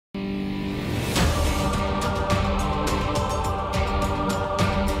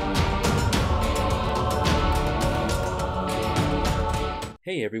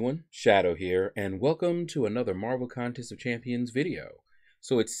Hey everyone, Shaedow here, and welcome to another Marvel Contest of Champions video.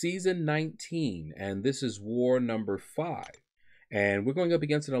 So it's season 19, and this is war number 5. And we're going up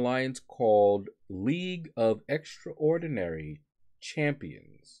against an alliance called League of Extraordinary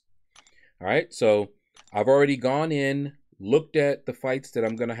Champions. Alright, so I've already gone in, looked at the fights that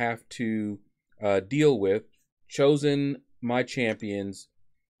I'm going to have to deal with, chosen my champions,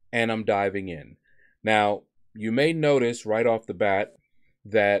 and I'm diving in. Now, you may notice right off the bat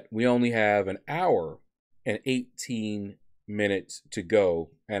that we only have an hour and 18 minutes to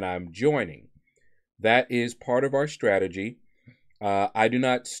go, and I'm joining. That is part of our strategy. I do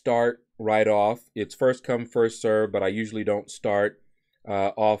not start right off. It's first come, first serve, but I usually don't start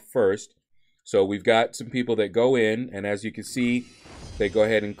off first. So we've got some people that go in, and as you can see, they go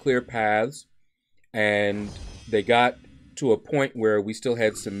ahead and clear paths, and they got to a point where we still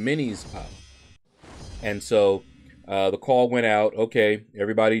had some minis up. And so the call went out, okay,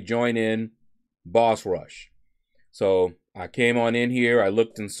 everybody join in, boss rush. So I came on in here, I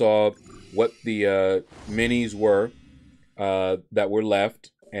looked and saw what the minis were that were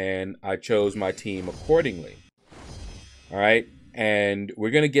left, and I chose my team accordingly. All right, and we're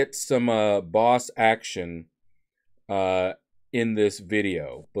going to get some boss action in this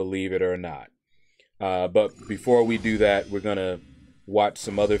video, believe it or not. But before we do that, we're going to watch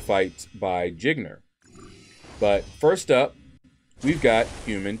some other fights by Jigner. But first up, we've got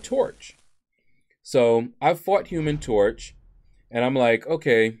Human Torch. So I've fought Human Torch, and I'm like,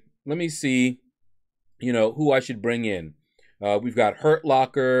 okay, let me see, who I should bring in. We've got Hurt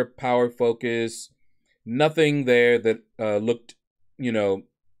Locker, Power Focus, nothing there that looked,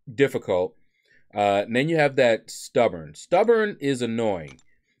 difficult. And then you have that Stubborn. Stubborn is annoying.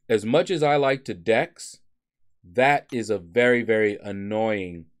 As much as I like to dex, that is a very, very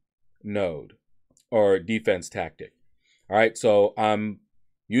annoying node or defense tactic. All right, so I'm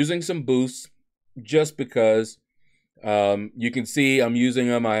using some boosts just because you can see I'm using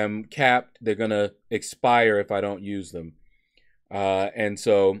them. I am capped. They're going to expire if I don't use them. And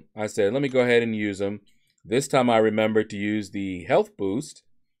so I said, let me go ahead and use them. This time I remembered to use the health boost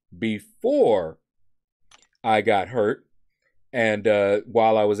before I got hurt and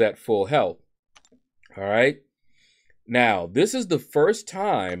while I was at full health. All right. Now, this is the first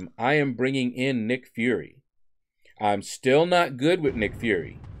time I am bringing in Nick Fury. I'm still not good with Nick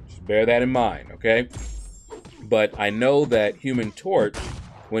Fury. Just bear that in mind, okay? But I know that Human Torch,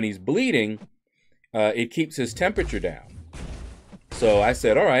 when he's bleeding, it keeps his temperature down. So I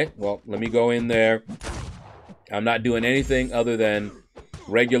said, all right, well, let me go in there. I'm not doing anything other than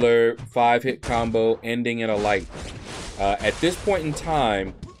regular 5-hit combo ending in a light. At this point in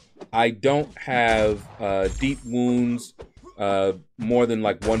time, I don't have deep wounds, more than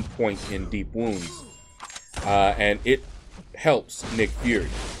like 1 point in deep wounds. And it helps Nick Fury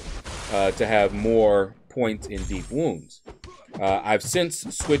to have more points in deep wounds. I've since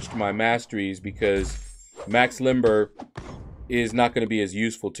switched my masteries because Max Limber is not going to be as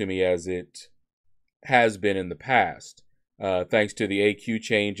useful to me as it has been in the past, thanks to the AQ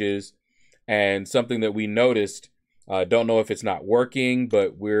changes and something that we noticed. Don't know if it's not working,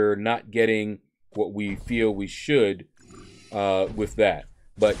 but we're not getting what we feel we should with that.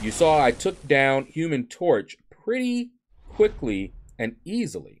 But you saw I took down Human Torch pretty quickly and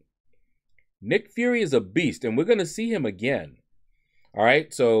easily. Nick Fury is a beast, and we're going to see him again. All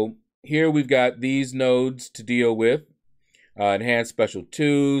right, so here we've got these nodes to deal with. Enhanced Special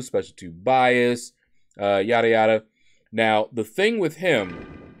 2, Special 2 Bias, yada yada. Now, the thing with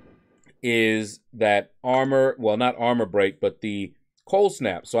him is that armor, well, not armor break, but the cold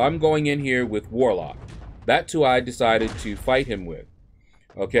snap. So I'm going in here with Warlock. That's who I decided to fight him with.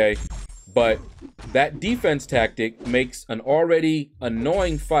 Okay, but that defense tactic makes an already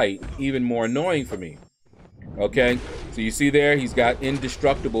annoying fight even more annoying for me. Okay, so you see there, he's got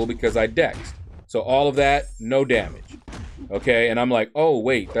indestructible because I dexed. So all of that, no damage. Okay, and I'm like, oh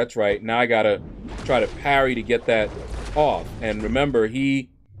wait, that's right. Now I gotta try to parry to get that off. And remember,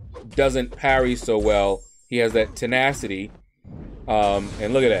 he doesn't parry so well. He has that tenacity.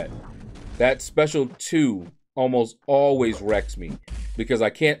 And look at that. That Special 2 almost always wrecks me because I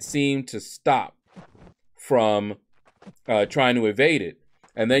can't seem to stop from trying to evade it.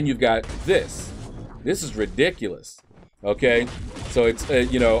 And then you've got this. This is ridiculous. Okay? So it's,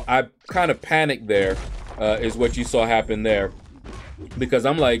 I kind of panicked there, is what you saw happen there. Because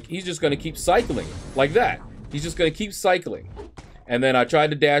I'm like, he's just going to keep cycling like that. He's just going to keep cycling. And then I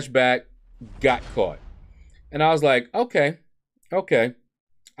tried to dash back, got caught. And I was like, okay,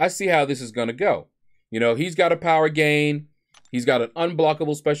 I see how this is going to go. He's got a power gain. He's got an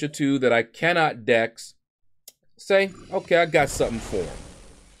unblockable Special 2 that I cannot dex. Say, okay, I got something for him.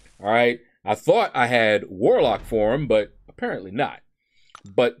 All right. I thought I had Warlock for him, but apparently not.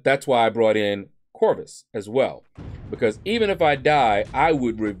 But that's why I brought in Corvus as well. Because even if I die, I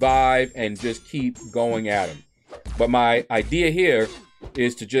would revive and just keep going at him. But my idea here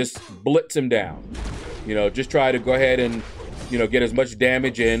is to just blitz him down. You know, just try to go ahead and, you know, get as much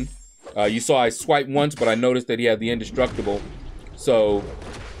damage in. You saw I swiped once, but I noticed that he had the indestructible. So,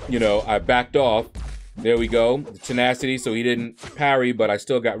 you know, I backed off. There we go. The tenacity, so he didn't parry, but I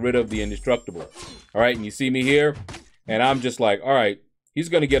still got rid of the indestructible. All right, and you see me here, and I'm just like, all right, he's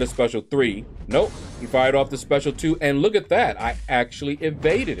going to get a special 3. Nope, he fired off the special 2, and look at that. I actually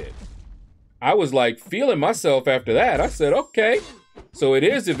evaded it. I was like feeling myself after that. I said, okay, so it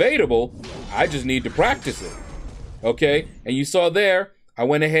is evadable. I just need to practice it. Okay, and you saw there, I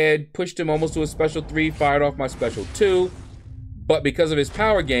went ahead, pushed him almost to a special 3, fired off my special 2, but because of his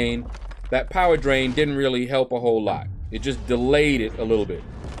power gain, that power drain didn't really help a whole lot. It just delayed it a little bit.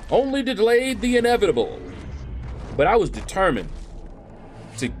 Only delayed the inevitable. But I was determined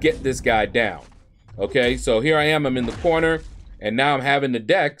to get this guy down. Okay, so here I am, I'm in the corner, and now I'm having the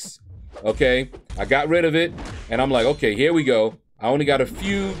Dex. Okay, I got rid of it, and I'm like, okay, here we go. I only got a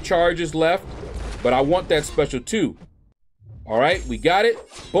few charges left, but I want that special 2. All right, we got it.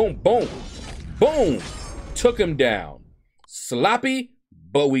 Boom, boom, boom. Took him down. Sloppy,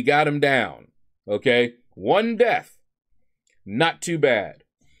 but we got him down. Okay, 1 death. Not too bad.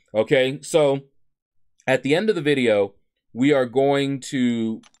 Okay, so at the end of the video, we are going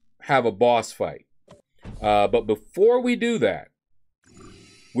to have a boss fight. But before we do that,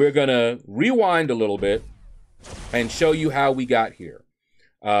 we're going to rewind a little bit and show you how we got here.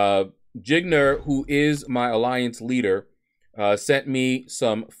 Jigner, who is my alliance leader, sent me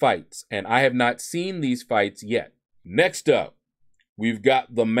some fights, and I have not seen these fights yet. Next up, we've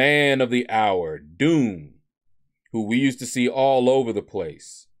got the man of the hour, Doom, who we used to see all over the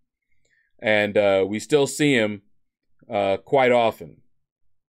place. And we still see him quite often.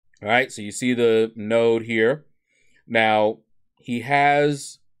 All right, so you see the node here. Now, he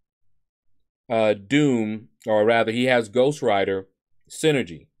has Doom, or rather, he has Ghost Rider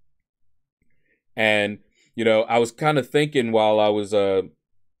synergy. And, you know, I was kind of thinking while I was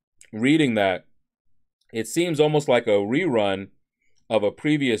reading that, it seems almost like a rerun of a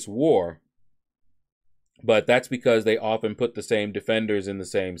previous war, but that's because they often put the same defenders in the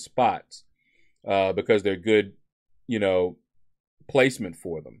same spots because they're good, you know, placement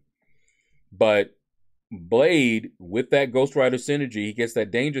for them. But Blade, with that Ghost Rider synergy, he gets that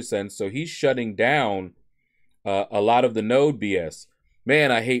danger sense, so he's shutting down a lot of the node BS.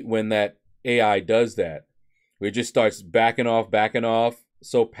 Man, I hate when that AI does that, where it just starts backing off,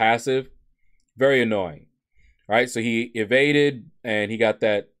 so passive. Very annoying. All right, so he evaded, and he got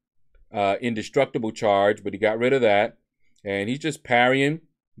that indestructible charge, but he got rid of that. And he's just parrying,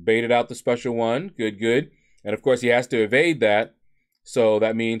 baited out the special 1. Good, good. And, of course, he has to evade that, so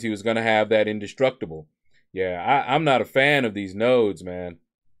that means he was going to have that indestructible. Yeah, I'm not a fan of these nodes, man.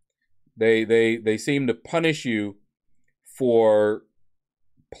 They seem to punish you for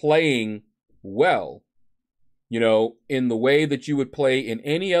playing well, you know, in the way that you would play in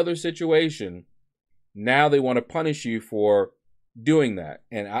any other situation. Now they want to punish you for doing that,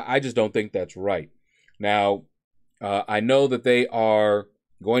 and I just don't think that's right. Now, I know that they are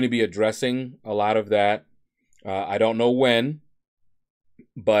going to be addressing a lot of that. I don't know when,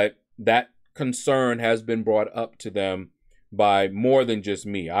 but that concern has been brought up to them by more than just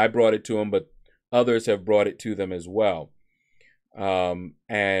me. I brought it to them, but others have brought it to them as well.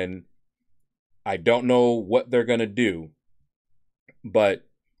 And I don't know what they're going to do, but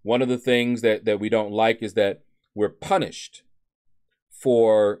one of the things that we don't like is that we're punished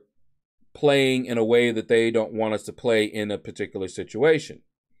for playing in a way that they don't want us to play in a particular situation.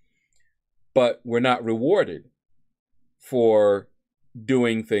 But we're not rewarded for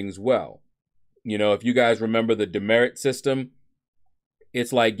doing things well. You know, if you guys remember the demerit system,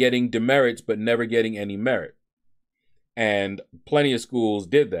 it's like getting demerits but never getting any merit. And plenty of schools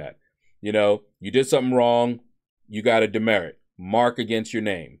did that. You know, you did something wrong, you got a demerit, mark against your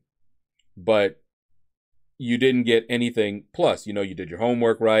name. But you didn't get anything plus. You know, you did your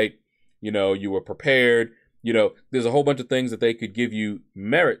homework right. You know, you were prepared. You know, there's a whole bunch of things that they could give you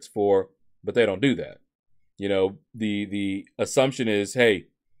merits for, but they don't do that. You know, the assumption is, hey,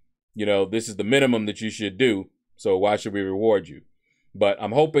 you know, this is the minimum that you should do, so why should we reward you? But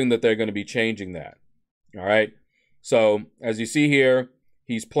I'm hoping that they're going to be changing that. All right. So as you see here,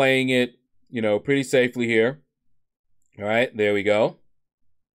 he's playing it, you know, pretty safely here. All right, there we go.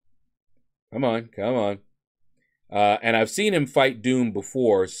 Come on, come on. And I've seen him fight Doom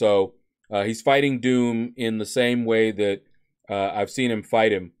before, so he's fighting Doom in the same way that I've seen him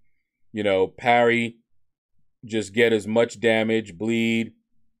fight him. you know, parry, just get as much damage, bleed,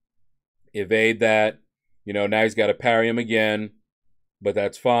 evade that. You know, now he's got to parry him again, but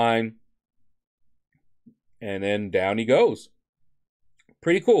that's fine. And then down he goes.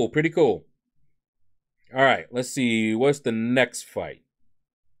 Pretty cool, pretty cool. All right, let's see. What's the next fight?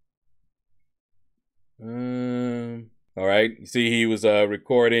 All right, you see he was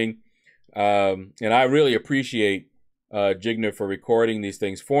recording. And I really appreciate Jigner for recording these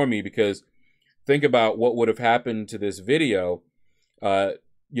things for me, because think about what would have happened to this video.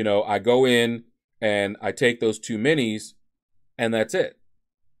 You know, I go in and I take those 2 minis and that's it.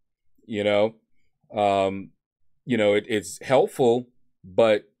 You know, it's helpful,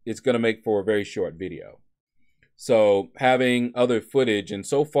 but it's going to make for a very short video. So having other footage, and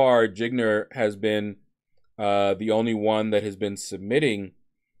so far Jigner has been the only one that has been submitting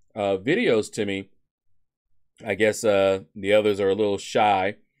videos to me. I guess the others are a little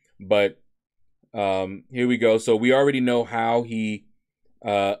shy, but here we go. So we already know how he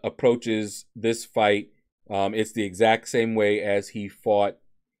approaches this fight. It's the exact same way as he fought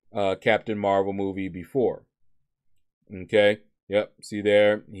Captain Marvel movie before. Okay, yep, see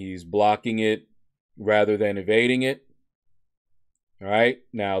there, he's blocking it rather than evading it. All right,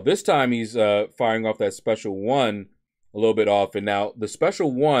 now this time he's firing off that special 1 a little bit off, and now the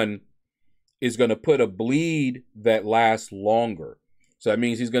special 1 is going to put a bleed that lasts longer. So that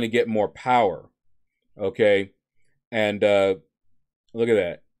means he's going to get more power. Okay, and look at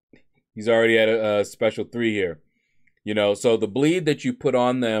that. He's already at a special 3 here. You know, so the bleed that you put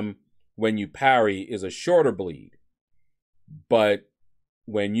on them when you parry is a shorter bleed. But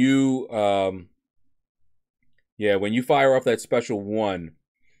when you, when you fire off that special 1,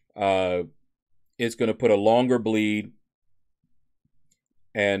 it's going to put a longer bleed.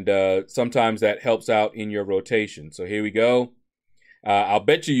 And sometimes that helps out in your rotation. So here we go. I'll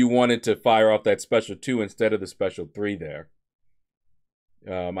bet you wanted to fire off that special 2 instead of the special 3 there.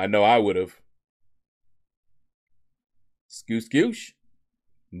 I know I would have. Skoosh, skoosh.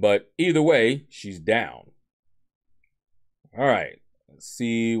 But either way, she's down. All right. Let's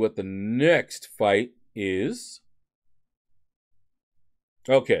see what the next fight is.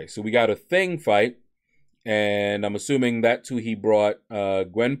 Okay, so we got a Thing fight. And I'm assuming that's who he brought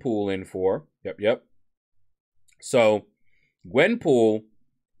Gwenpool in for. Yep. So Gwenpool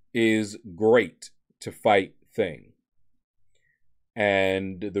is great to fight Thing.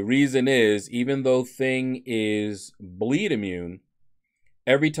 And the reason is, even though Thing is bleed immune,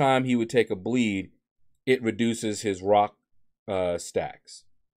 every time he would take a bleed, it reduces his rock stacks.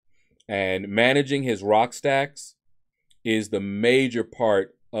 And managing his rock stacks is the major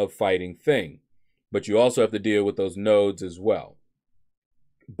part of fighting Thing. But you also have to deal with those nodes as well.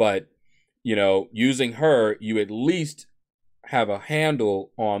 But, you know, using her, you at least have a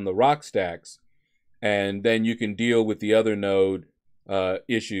handle on the rock stacks, and then you can deal with the other node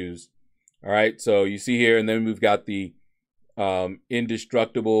issues. All right, so you see here, and then we've got the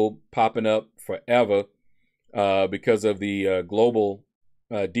indestructible popping up forever because of the global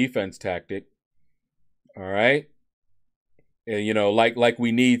defense tactic. All right. You know, like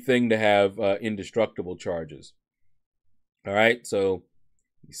we need Thing to have indestructible charges. All right, so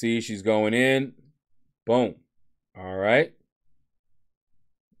you see she's going in. Boom. All right.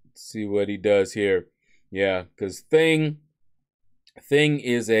 Let's see what he does here. Yeah, because Thing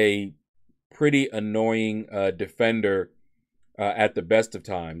is a pretty annoying defender at the best of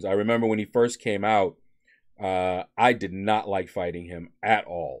times. I remember when he first came out, I did not like fighting him at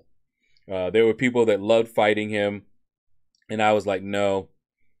all. There were people that loved fighting him, and I was like, no,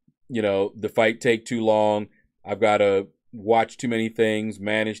 you know, the fight take too long. I've got to watch too many things,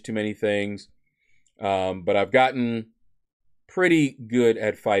 manage too many things. But I've gotten pretty good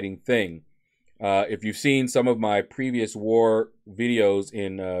at fighting Thing. If you've seen some of my previous war videos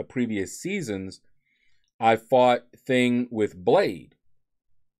in previous seasons, I fought Thing with Blade,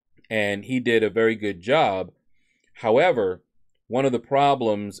 and he did a very good job. However, one of the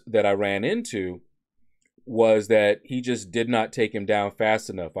problems that I ran into was that he just did not take him down fast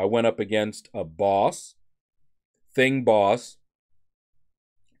enough. I went up against a boss, Thing boss,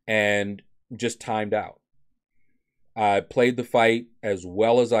 and just timed out. I played the fight as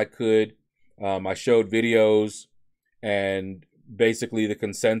well as I could. I showed videos, and basically the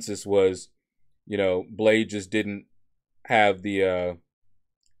consensus was, you know, Blade just didn't have the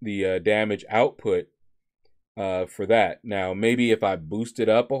damage output for that. Now, maybe if I boosted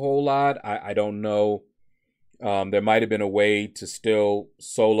up a whole lot, I don't know. There might have been a way to still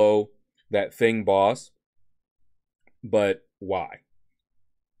solo that Thing boss, but why?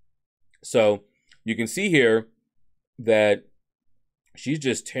 So you can see here that she's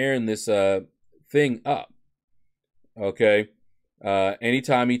just tearing this thing up. Okay.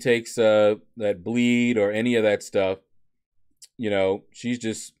 Anytime he takes that bleed or any of that stuff, you know, she's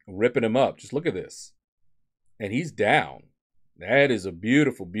just ripping him up. Just look at this. And he's down. That is a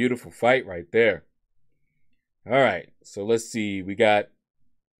beautiful, beautiful fight right there. All right. So let's see. We got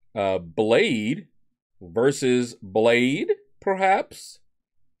Blade versus Blade, perhaps.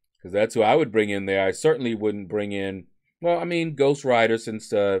 Because that's who I would bring in there. I certainly wouldn't bring in, well, I mean, Ghost Rider,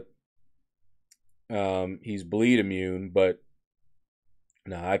 since he's bleed immune. But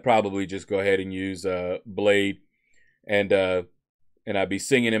no, I'd probably just go ahead and use Blade. And I'd be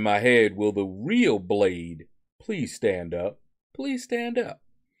singing in my head, will the real Blade please stand up? Please stand up.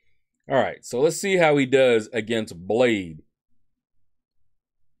 All right, so let's see how he does against Blade.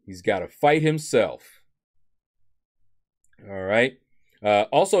 He's got to fight himself. All right.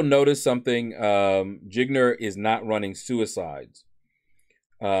 Also notice something. Jigner is not running suicides.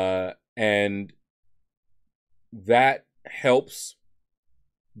 And that helps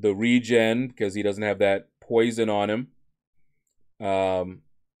the regen because he doesn't have that poison on him.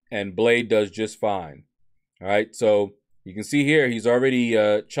 And Blade does just fine. All right, so you can see here he's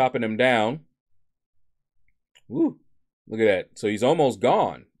already chopping him down. Woo, look at that. So he's almost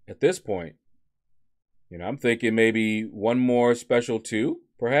gone at this point. You know, I'm thinking maybe one more special 2,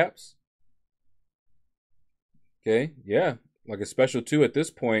 perhaps. Okay, yeah, like a special 2 at this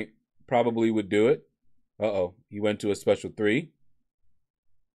point probably would do it. Uh-oh, he went to a special 3.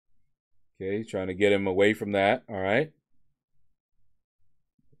 Okay, trying to get him away from that. All right.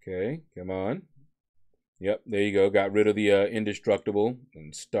 Okay, come on. Yep, there you go. Got rid of the indestructible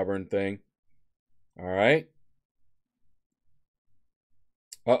and stubborn thing. All right.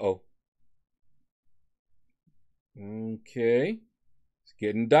 Uh-oh. Okay. It's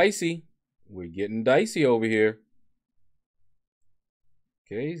getting dicey. We're getting dicey over here.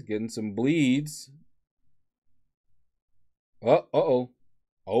 Okay, he's getting some bleeds. Uh-oh.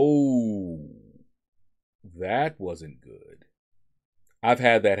 Oh, that wasn't good. I've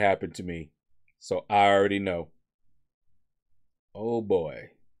had that happen to me, so I already know. Oh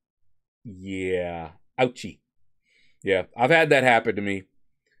boy. Yeah. Ouchie. Yeah, I've had that happen to me.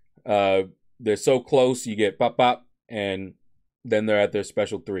 They're so close, you get pop pop, and then they're at their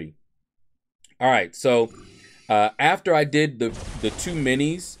special 3. All right, so after I did the 2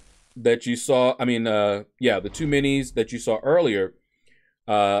 minis that you saw, I mean, yeah, the 2 minis that you saw earlier,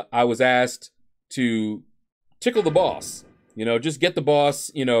 I was asked to tickle the boss. You know, just get the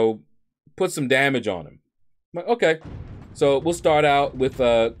boss, you know, put some damage on him. I'm like, okay. So we'll start out with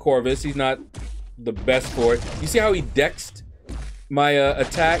Corvus. He's not the best for it. You see how he dexed my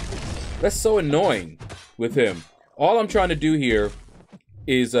attack? That's so annoying with him. All I'm trying to do here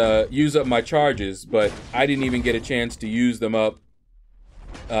is use up my charges, but I didn't even get a chance to use them up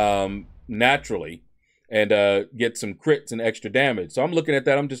naturally and get some crits and extra damage. So I'm looking at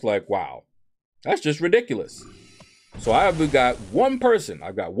that, I'm just like, wow, that's just ridiculous. So I've got one person.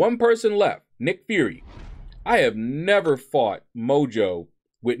 I've got one person left, Nick Fury. I have never fought Mojo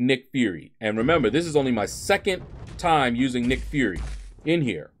with Nick Fury. And remember, this is only my 2nd time using Nick Fury in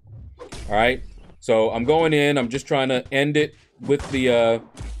here. All right. So I'm going in. I'm just trying to end it with the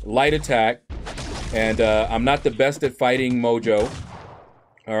light attack. And I'm not the best at fighting Mojo.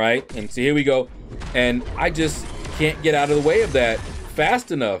 All right. And so here we go. And I just can't get out of the way of that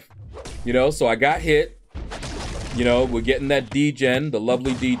fast enough. You know, so I got hit. You know, we're getting that degen, the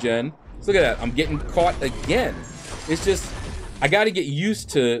lovely degen. So look at that. I'm getting caught again. It's just, I got to get used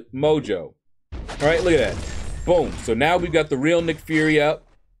to Mojo. All right, look at that. Boom. So now we've got the real Nick Fury up.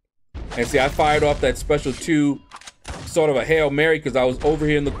 And see, I fired off that special 2, sort of a Hail Mary, because I was over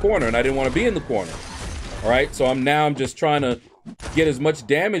here in the corner and I didn't want to be in the corner. All right, so I'm just trying to get as much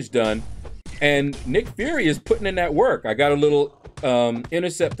damage done. And Nick Fury is putting in that work. I got a little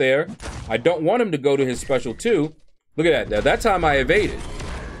intercept there. I don't want him to go to his special 2. Look at that. Now, that time I evaded.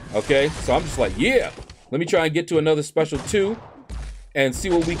 Okay, so I'm just like, yeah. Let me try and get to another special 2 and see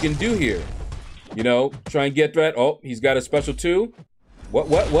what we can do here. You know, try and get that. Oh, he's got a special 2.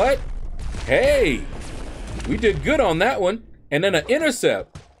 What? Hey, we did good on that one. And then an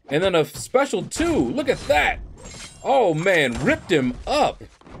intercept. And then a special 2. Look at that. Oh, man, ripped him up.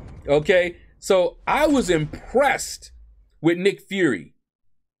 Okay, so I was impressed with Nick Fury.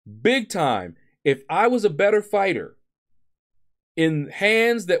 Big time. If I was a better fighter, in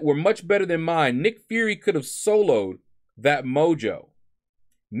hands that were much better than mine, Nick Fury could have soloed that Mojo.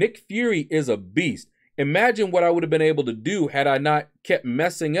 Nick Fury is a beast. Imagine what I would have been able to do had I not kept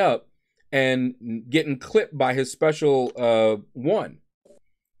messing up and getting clipped by his special 1.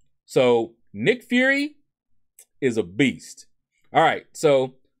 So Nick Fury is a beast. All right,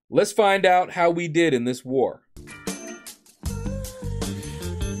 so let's find out how we did in this war.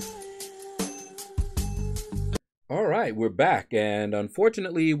 All right, we're back, and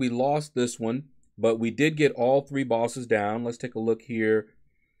unfortunately we lost this one, but we did get all 3 bosses down. Let's take a look here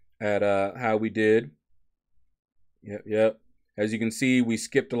at how we did. Yep. As you can see, we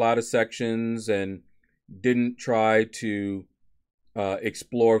skipped a lot of sections and didn't try to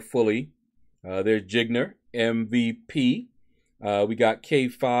explore fully. There's Jigner, MVP. We got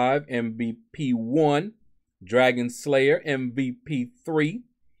K5, MVP 1. Dragon Slayer, MVP 3.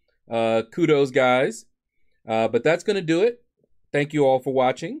 Kudos, guys. But that's going to do it. Thank you all for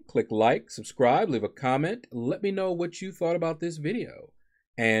watching. Click like, subscribe, leave a comment. Let me know what you thought about this video.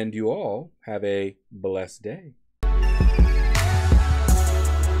 And you all have a blessed day.